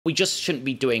We just shouldn't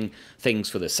be doing things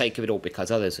for the sake of it or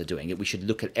because others are doing it. We should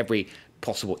look at every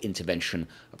possible intervention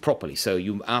properly. So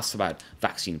you asked about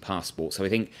vaccine passports. So I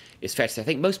think it's fair to say, I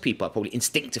think most people probably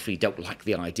instinctively don't like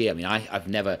the idea. I mean, I've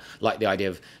never liked the idea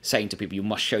of saying to people, you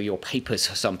must show your papers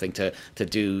or something to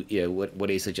do, you know, what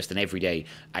is just an everyday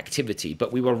activity.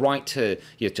 But we were right to,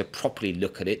 you know, to properly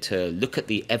look at it, to look at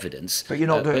the evidence. But you're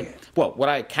not doing it. Well, what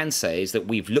I can say is that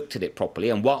we've looked at it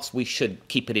properly, and whilst we should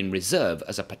keep it in reserve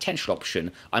as a potential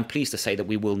option, I'm pleased to say that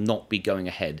we will not be going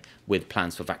ahead with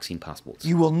plans for vaccine passports.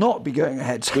 You will not be going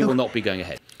ahead. We will not be going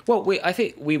ahead. Well, I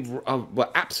think we're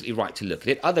absolutely right to look at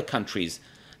it. Other countries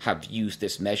have used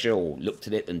this measure or looked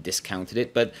at it and discounted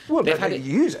it, but well, they've they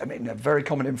use it. I mean, they're very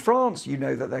common in France. You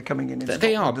know that they're coming in.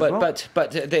 They are, but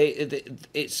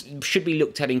it should be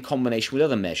looked at in combination with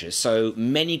other measures. So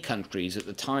many countries at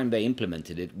the time they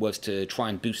implemented it was to try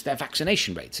and boost their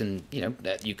vaccination rates, and you know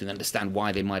that you can understand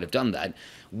why they might have done that.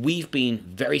 We've been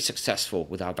very successful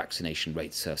with our vaccination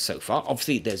rates so far.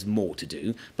 Obviously, there's more to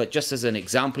do, but just as an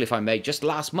example, if I may, just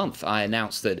last month I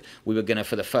announced that we were going to,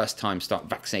 for the first time, start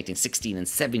vaccinating 16 and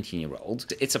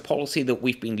 17-year-olds. It's a policy that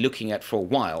we've been looking at for a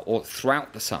while, or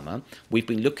throughout the summer. We've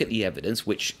been looking at the evidence,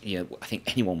 which you know I think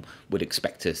anyone would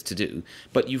expect us to do.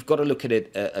 But you've got to look at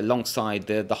it alongside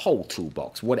the whole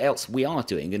toolbox. What else we are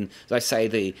doing, and as I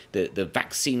say, the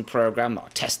vaccine program, our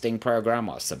testing program,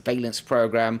 our surveillance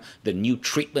program, the new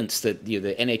treatments that the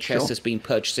NHS has been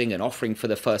purchasing and offering for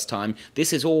the first time.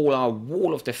 This is all our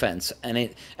wall of defence,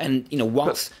 and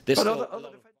whilst there's still